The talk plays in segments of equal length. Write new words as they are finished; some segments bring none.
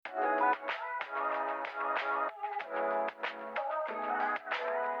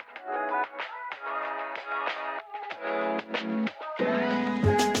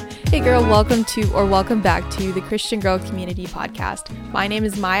girl, welcome back to the Christian Girl Community Podcast. My name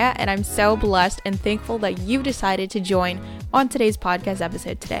is Maya, and I'm so blessed and thankful that you've decided to join on today's podcast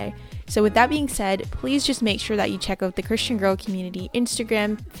episode today. So with that being said, please just make sure that you check out the Christian Girl Community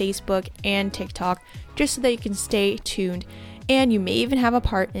Instagram, Facebook, and TikTok, just so that you can stay tuned, and you may even have a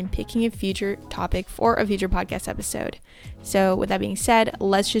part in picking a future topic for a future podcast episode. So with that being said,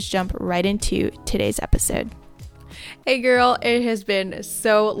 let's just jump right into today's episode. Hey girl, it has been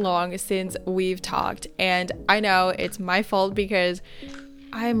so long since we've talked, and I know it's my fault because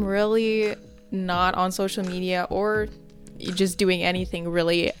I'm really not on social media or just doing anything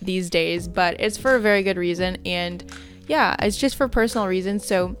really these days, but it's for a very good reason, and yeah, it's just for personal reasons,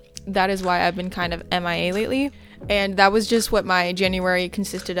 so that is why I've been kind of MIA lately. And that was just what my January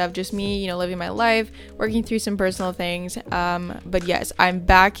consisted of, just me, living my life, working through some personal things. But yes, I'm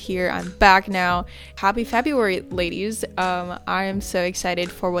back here. I'm back now. Happy February, ladies. I am so excited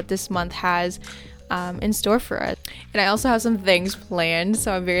for what this month has in store for us. And I also have some things planned,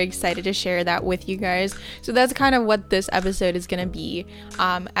 so I'm very excited to share that with you guys. So that's kind of what this episode is going to be.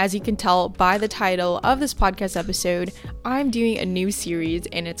 As you can tell by the title of this podcast episode, I'm doing a new series,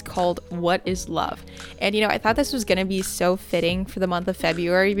 and it's called What is Love? And I thought this was going to be so fitting for the month of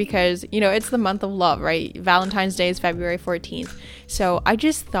February because it's the month of love, right? Valentine's Day is February 14th. So I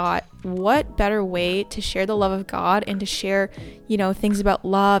just thought, what better way to share the love of God and to share, things about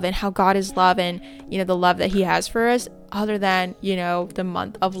love and how God is love and, the love that he has for us other than, the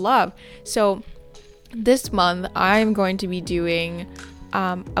month of love. So this month I'm going to be doing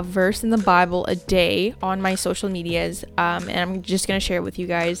a verse in the Bible a day on my social medias. And I'm just going to share it with you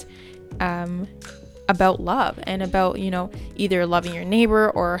guys about love and about, either loving your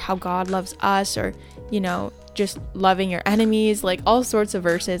neighbor or how God loves us or, just loving your enemies, like all sorts of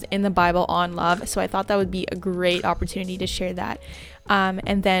verses in the Bible on love. So I thought that would be a great opportunity to share that.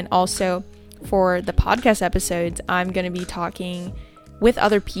 And then also for the podcast episodes, I'm going to be talking with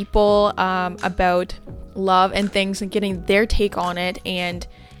other people about love and things and getting their take on it. And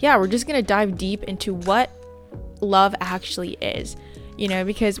yeah, we're just going to dive deep into what love actually is,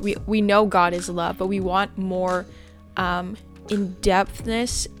 because we know God is love, but we want more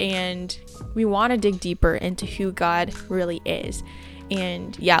in-depthness, and we want to dig deeper into who God really is.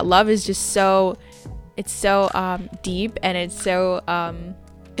 And yeah, love is just so deep, and it's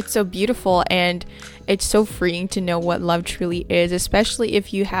so beautiful, and it's so freeing to know what love truly is, especially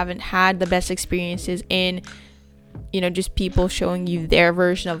if you haven't had the best experiences in just people showing you their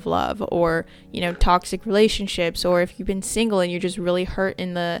version of love, or toxic relationships, or if you've been single and you're just really hurt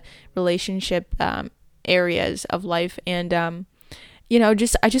in the relationship areas of life. And I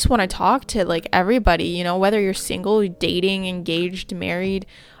just want to talk to like everybody, whether you're single, dating, engaged, married,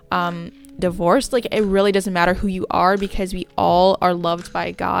 divorced, like it really doesn't matter who you are, because we all are loved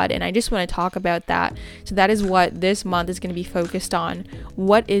by God. And I just want to talk about that. So that is what this month is going to be focused on.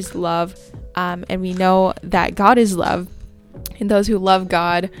 What is love? And we know that God is love, and those who love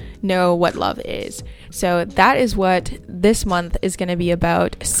God know what love is. So that is what this month is going to be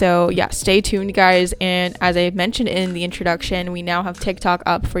about. So yeah, stay tuned, guys. And as I mentioned in the introduction, we now have TikTok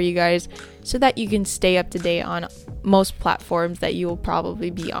up for you guys so that you can stay up to date on most platforms that you will probably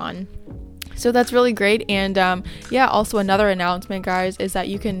be on. So that's really great. And also another announcement, guys, is that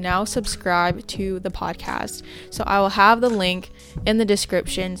you can now subscribe to the podcast. So I will have the link in the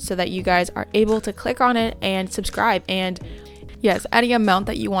description so that you guys are able to click on it and subscribe. And yes, any amount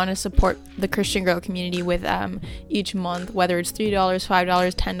that you want to support the Christian Girl community with each month, whether it's $3,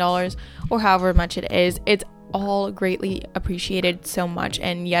 $5, $10, or however much it is, it's all greatly appreciated so much.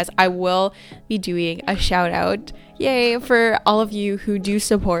 And yes, I will be doing a shout out, yay, for all of you who do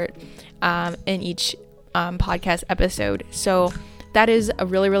support in each podcast episode. So that is a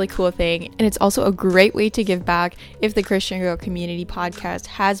really, really cool thing. And it's also a great way to give back if the Christian Girl Community Podcast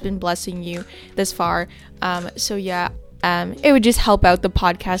has been blessing you this far. It would just help out the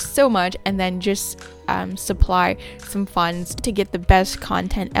podcast so much, and then just supply some funds to get the best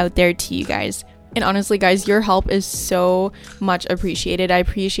content out there to you guys. And honestly, guys, your help is so much appreciated. I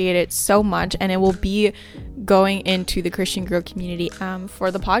appreciate it so much, and it will be going into the Christian Girl community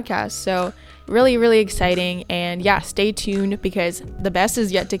for the podcast. So really, really exciting. And yeah, stay tuned because the best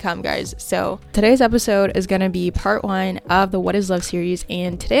is yet to come, guys. So today's episode is going to be part 1 of the What is Love series.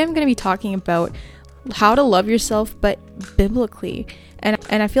 And today I'm going to be talking about how to love yourself, but biblically. And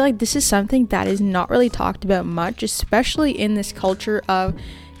I feel like this is something that is not really talked about much, especially in this culture of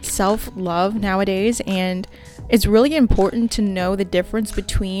self-love nowadays. And it's really important to know the difference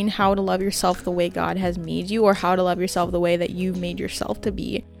between how to love yourself the way God has made you, or how to love yourself the way that you've made yourself to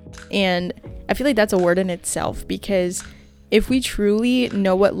be. And I feel like that's a word in itself, because If we truly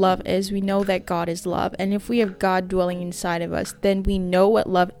know what love is, we know that God is love. And if we have God dwelling inside of us, then we know what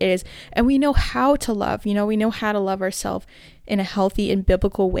love is, and we know how to love. We know how to love ourselves in a healthy and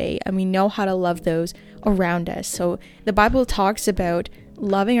biblical way, and we know how to love those around us. So the Bible talks about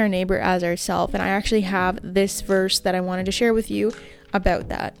loving our neighbor as ourselves, and I actually have this verse that I wanted to share with you about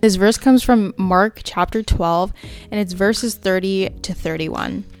that. This verse comes from Mark chapter 12, and it's verses 30 to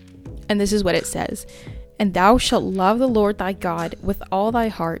 31. And this is what it says: "And thou shalt love the Lord thy God with all thy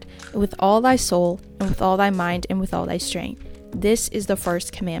heart, and with all thy soul, and with all thy mind, and with all thy strength. This is the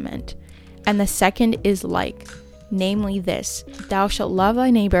first commandment. And the second is like, namely this, thou shalt love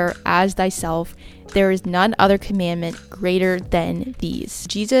thy neighbor as thyself. There is none other commandment greater than these."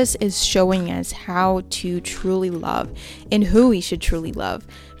 Jesus is showing us how to truly love and who we should truly love.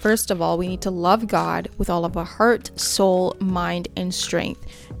 First of all, we need to love God with all of our heart, soul, mind, and strength.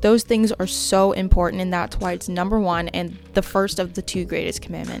 Those things are so important, and that's why it's number one and the first of the two greatest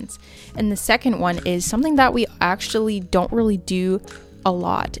commandments. And the second one is something that we actually don't really do a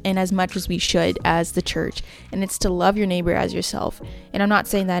lot and as much as we should as the church, and it's to love your neighbor as yourself. And I'm not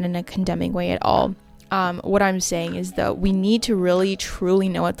saying that in a condemning way at all. What I'm saying is that we need to really truly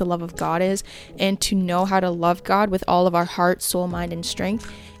know what the love of God is, and to know how to love God with all of our heart, soul, mind, and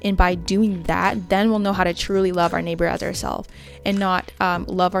strength. And by doing that, then we'll know how to truly love our neighbor as ourselves, and not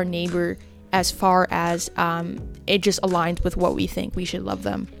love our neighbor as far as it just aligns with what we think we should love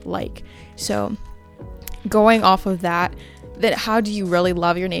them like. So going off of that, how do you really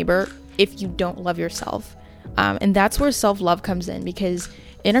love your neighbor if you don't love yourself? And that's where self-love comes in, because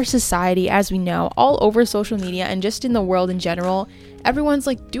in our society, as we know, all over social media and just in the world in general, everyone's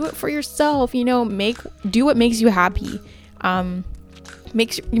like, do it for yourself, do what makes you happy.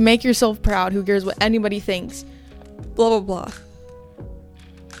 Make yourself proud. Who cares what anybody thinks? Blah, blah, blah.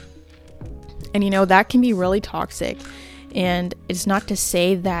 And that can be really toxic. And it's not to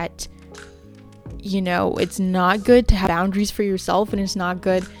say that, it's not good to have boundaries for yourself, and it's not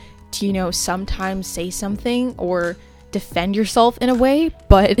good to, sometimes say something or defend yourself in a way.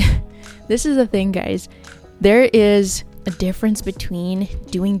 But this is the thing, guys. There is a difference between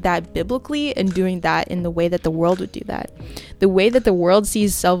doing that biblically and doing that in the way that the world would do that. The way that the world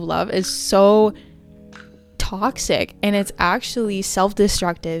sees self-love is so toxic, and it's actually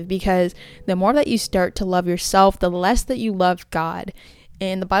self-destructive, because the more that you start to love yourself, the less that you love God.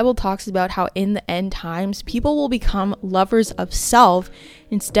 And the Bible talks about how in the end times, people will become lovers of self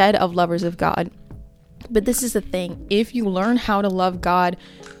instead of lovers of God. But this is the thing. If you learn how to love God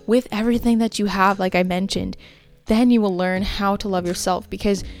with everything that you have, like I mentioned, then you will learn how to love yourself,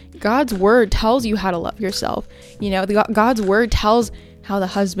 because God's word tells you how to love yourself. God's word tells how the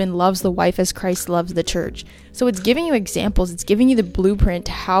husband loves the wife as Christ loves the church. So it's giving you examples. It's giving you the blueprint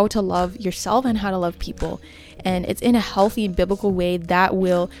to how to love yourself and how to love people. And it's in a healthy biblical way that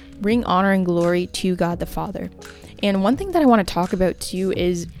will bring honor and glory to God the Father. And one thing that I want to talk about too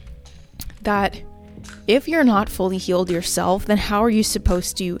is that if you're not fully healed yourself, then how are you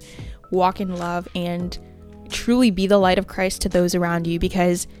supposed to walk in love and truly be the light of Christ to those around you?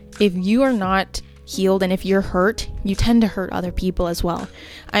 Because if you are not healed and if you're hurt, you tend to hurt other people as well.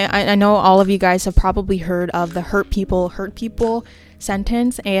 I know all of you guys have probably heard of the hurt people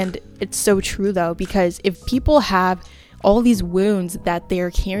sentence, and it's so true though, because if people have all these wounds that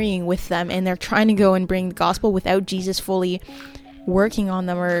they're carrying with them, and they're trying to go and bring the gospel without Jesus fully working on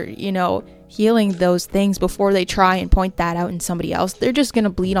them, or healing those things before they try and point that out in somebody else, they're just gonna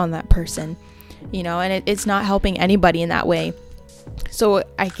bleed on that person, and it's not helping anybody in that way. So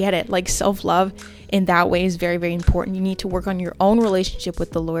I get it, like self-love in that way is very, very important. You need to work on your own relationship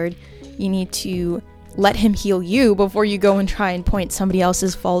with the Lord. You need to let him heal you before you go and try and point somebody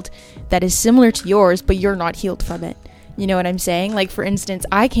else's fault that is similar to yours, but you're not healed from it. You know what I'm saying? Like, for instance,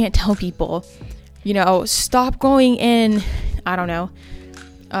 I can't tell people, stop going in, I don't know,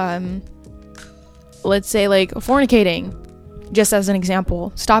 let's say like fornicating, just as an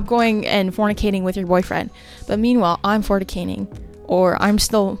example. Stop going and fornicating with your boyfriend. But meanwhile, I'm fornicating, or I'm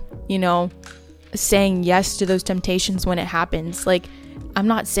still, saying yes to those temptations when it happens. Like, I'm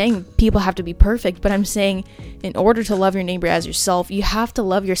not saying people have to be perfect, but I'm saying in order to love your neighbor as yourself, you have to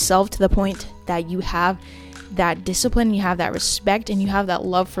love yourself to the point that you have that discipline, you have that respect, and you have that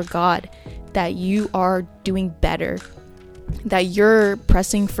love for God, that you are doing better, that you're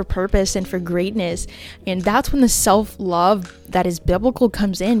pressing for purpose and for greatness. And that's when the self-love that is biblical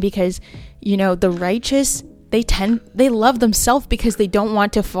comes in, because the righteous, they love themselves because they don't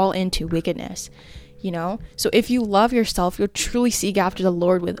want to fall into wickedness. So if you love yourself, you'll truly seek after the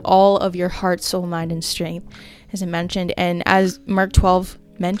Lord with all of your heart, soul, mind, and strength, as I mentioned. And as Mark 12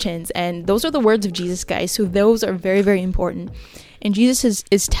 mentions. And those are the words of Jesus, guys. So those are very, very important. And Jesus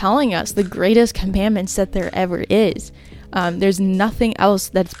is telling us the greatest commandments that there ever is. There's nothing else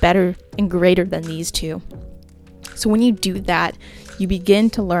that's better and greater than these two. So when you do that, you begin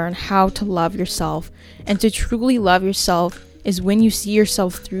to learn how to love yourself. And to truly love yourself is when you see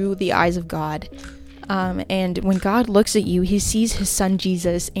yourself through the eyes of God. And when God looks at you, he sees his son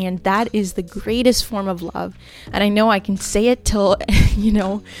Jesus, and that is the greatest form of love. And I know I can say it till,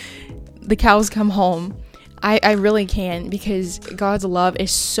 the cows come home. I really can, because God's love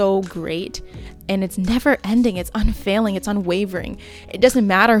is so great, and it's never ending. It's unfailing. It's unwavering. It doesn't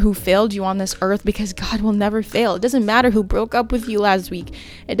matter who failed you on this earth, because God will never fail. It doesn't matter who broke up with you last week.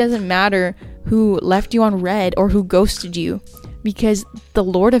 It doesn't matter who left you on red or who ghosted you, because the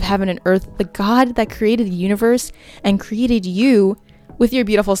Lord of heaven and earth, the God that created the universe and created you with your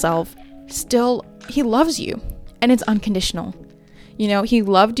beautiful self, still, he loves you, and it's unconditional. He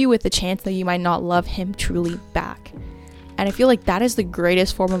loved you with the chance that you might not love him truly back. And I feel like that is the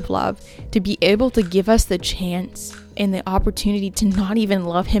greatest form of love, to be able to give us the chance and the opportunity to not even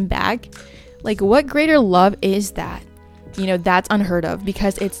love him back. Like, what greater love is that? That's unheard of,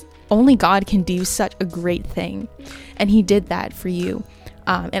 because it's only God can do such a great thing. And he did that for you.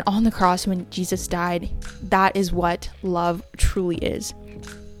 And on the cross, when Jesus died, that is what love truly is.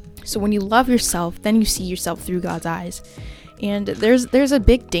 So when you love yourself, then you see yourself through God's eyes. And there's a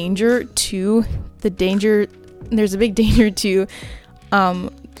big danger to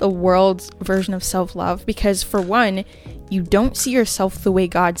the world's version of self-love, because for one, you don't see yourself the way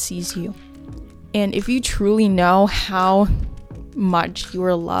God sees you. And if you truly know how much you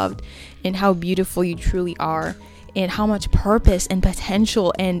are loved and how beautiful you truly are and how much purpose and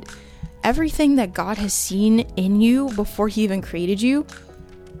potential and everything that God has seen in you before he even created you,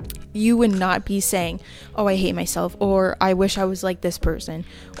 you would not be saying, oh, I hate myself, or I wish I was like this person,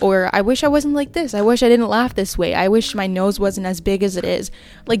 or I wish I wasn't like this, I wish I didn't laugh this way, I wish my nose wasn't as big as it is.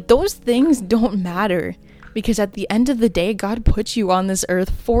 Like, those things don't matter, because at the end of the day, God put you on this earth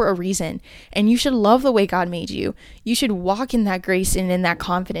for a reason, and you should love the way God made you. You should walk in that grace and in that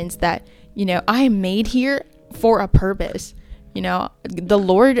confidence that, I am made here for a purpose. The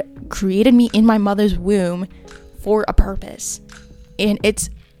Lord created me in my mother's womb for a purpose, and it's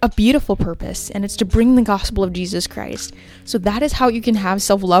a beautiful purpose, and it's to bring the gospel of Jesus Christ. So that is how you can have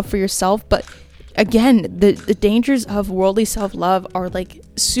self-love for yourself. But again, the dangers of worldly self-love are like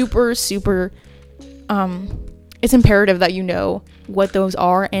super it's imperative that you know what those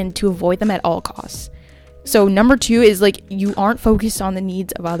are and to avoid them at all costs. So number 2 is like, you aren't focused on the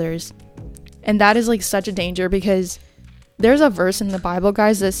needs of others. And that is like such a danger, because there's a verse in the Bible,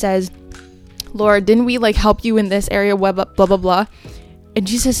 guys, that says, Lord, didn't we like help you in this area, blah blah blah. And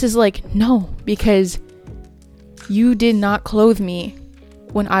Jesus is like, no, because you did not clothe me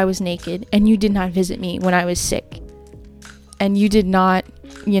when I was naked, and you did not visit me when I was sick, and you did not,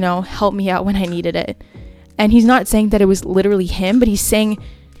 help me out when I needed it. And he's not saying that it was literally him, but he's saying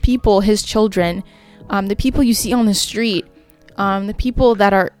people, his children, the people you see on the street, the people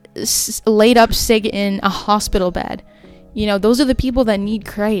that are laid up sick in a hospital bed. Those are the people that need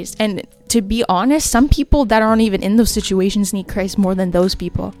Christ. And to be honest, some people that aren't even in those situations need Christ more than those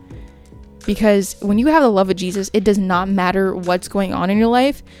people. Because when you have the love of Jesus, it does not matter what's going on in your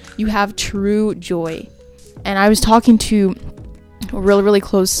life. You have true joy. And I was talking to a really, really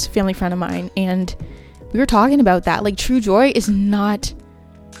close family friend of mine, and we were talking about that. Like, true joy is not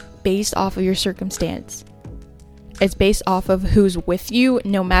based off of your circumstance. It's based off of who's with you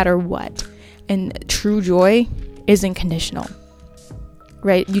no matter what. And true joy isn't conditional,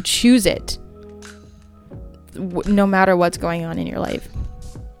 right? You choose it no matter what's going on in your life.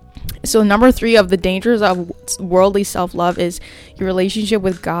 So number 3 of the dangers of worldly self-love is your relationship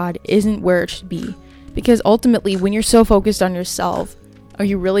with God isn't where it should be. Because ultimately, when you're so focused on yourself, are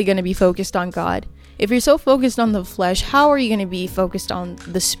you really going to be focused on God? If you're so focused on the flesh, how are you going to be focused on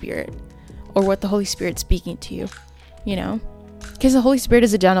the Spirit or what the Holy Spirit's speaking to you? Because the Holy Spirit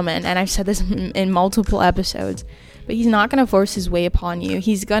is a gentleman, and I've said this in multiple episodes, but he's not going to force his way upon you.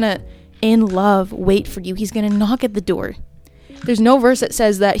 He's going to, in love, wait for you. He's going to knock at the door. There's no verse that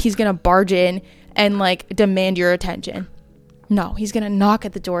says that he's going to barge in and like demand your attention. No, he's going to knock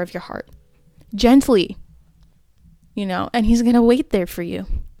at the door of your heart gently, and he's going to wait there for you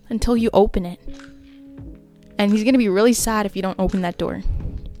until you open it. And he's going to be really sad if you don't open that door.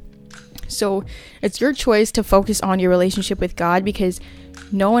 So it's your choice to focus on your relationship with God, because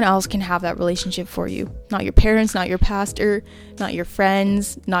no one else can have that relationship for you. Not your parents, not your pastor, not your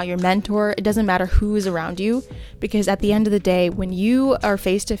friends, not your mentor. It doesn't matter who is around you, because at the end of the day, when you are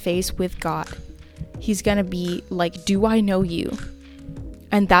face to face with God, he's going to be like, do I know you?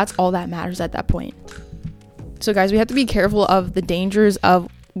 And that's all that matters at that point. So guys, we have to be careful of the dangers of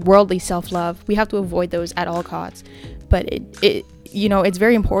worldly self-love. We have to avoid those at all costs. But it's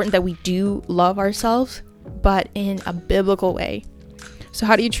very important that we do love ourselves, but in a biblical way. So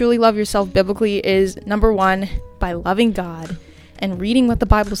how do you truly love yourself biblically is, number one, by loving God and reading what the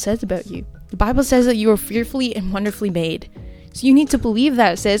Bible says about you. The Bible says that you are fearfully and wonderfully made. So you need to believe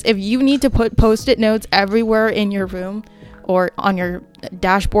that. It says if you need to put post-it notes everywhere in your room or on your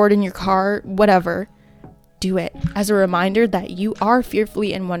dashboard in your car, whatever, do it as a reminder that you are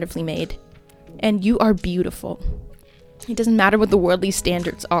fearfully and wonderfully made and you are beautiful. It doesn't matter what the worldly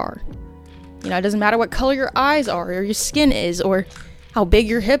standards are. It doesn't matter what color your eyes are or your skin is or how big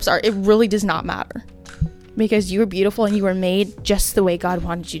your hips are. It really does not matter, because you are beautiful and you were made just the way God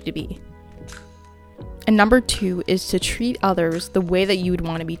wanted you to be. And number two is to treat others the way that you would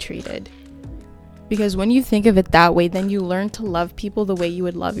want to be treated. Because when you think of it that way, then you learn to love people the way you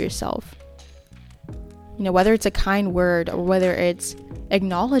would love yourself. Whether it's a kind word or whether it's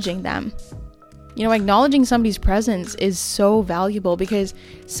acknowledging them. Acknowledging somebody's presence is so valuable, because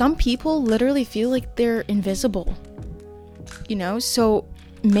some people literally feel like they're invisible. So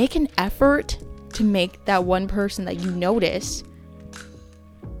make an effort to make that one person that you notice,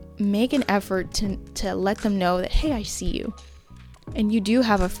 make an effort to let them know that, hey, I see you. And you do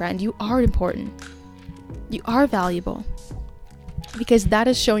have a friend. You are important. You are valuable. Because that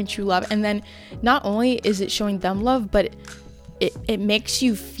is showing true love. And then not only is it showing them love, but it makes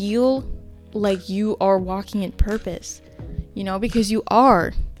you feel like you are walking in purpose, because you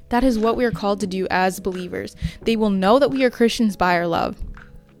are. That is what we are called to do as believers. They will know that we are Christians by our love.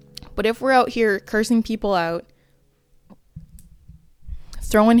 But if we're out here cursing people out,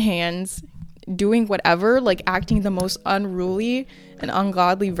 throwing hands, doing whatever, like acting the most unruly and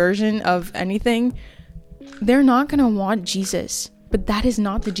ungodly version of anything, they're not going to want Jesus. But that is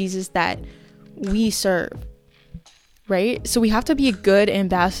not the Jesus that we serve, right? So we have to be good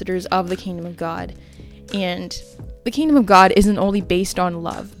ambassadors of the kingdom of God. And the kingdom of God isn't only based on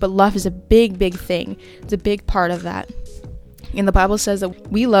love, but love is a big, big thing. It's a big part of that. And the Bible says that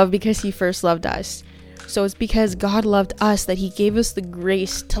we love because he first loved us. So it's because God loved us that he gave us the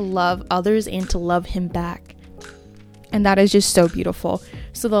grace to love others and to love him back. And that is just so beautiful.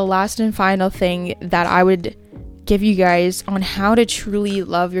 So the last and final thing that I would give you guys on how to truly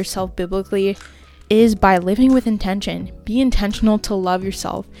love yourself biblically is by living with intention. Be intentional to love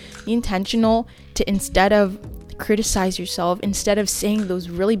yourself. Be intentional to, instead of criticize yourself, instead of saying those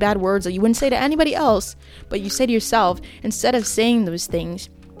really bad words that you wouldn't say to anybody else, but you say to yourself, instead of saying those things,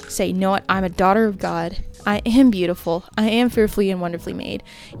 say, you know what, I'm a daughter of God. I am beautiful. I am fearfully and wonderfully made.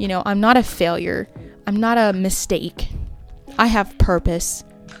 I'm not a failure. I'm not a mistake. I have purpose.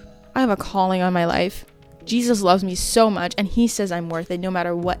 I have a calling on my life. Jesus loves me so much, and he says I'm worth it no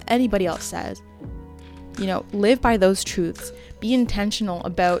matter what anybody else says. Live by those truths. Be intentional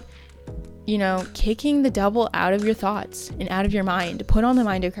about, kicking the devil out of your thoughts and out of your mind. Put on the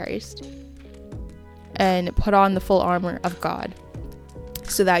mind of Christ and put on the full armor of God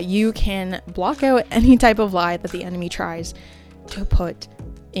so that you can block out any type of lie that the enemy tries to put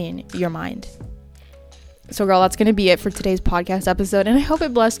in your mind. So girl, that's going to be it for today's podcast episode, and I hope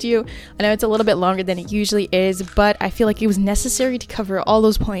it blessed you. I know it's a little bit longer than it usually is, but I feel like it was necessary to cover all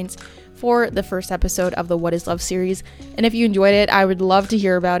those points for the first episode of the What is Love series. And if you enjoyed it, I would love to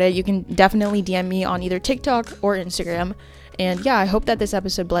hear about it. You can definitely DM me on either TikTok or Instagram. And yeah, I hope that this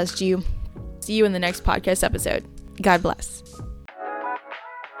episode blessed you. See you in the next podcast episode. God bless.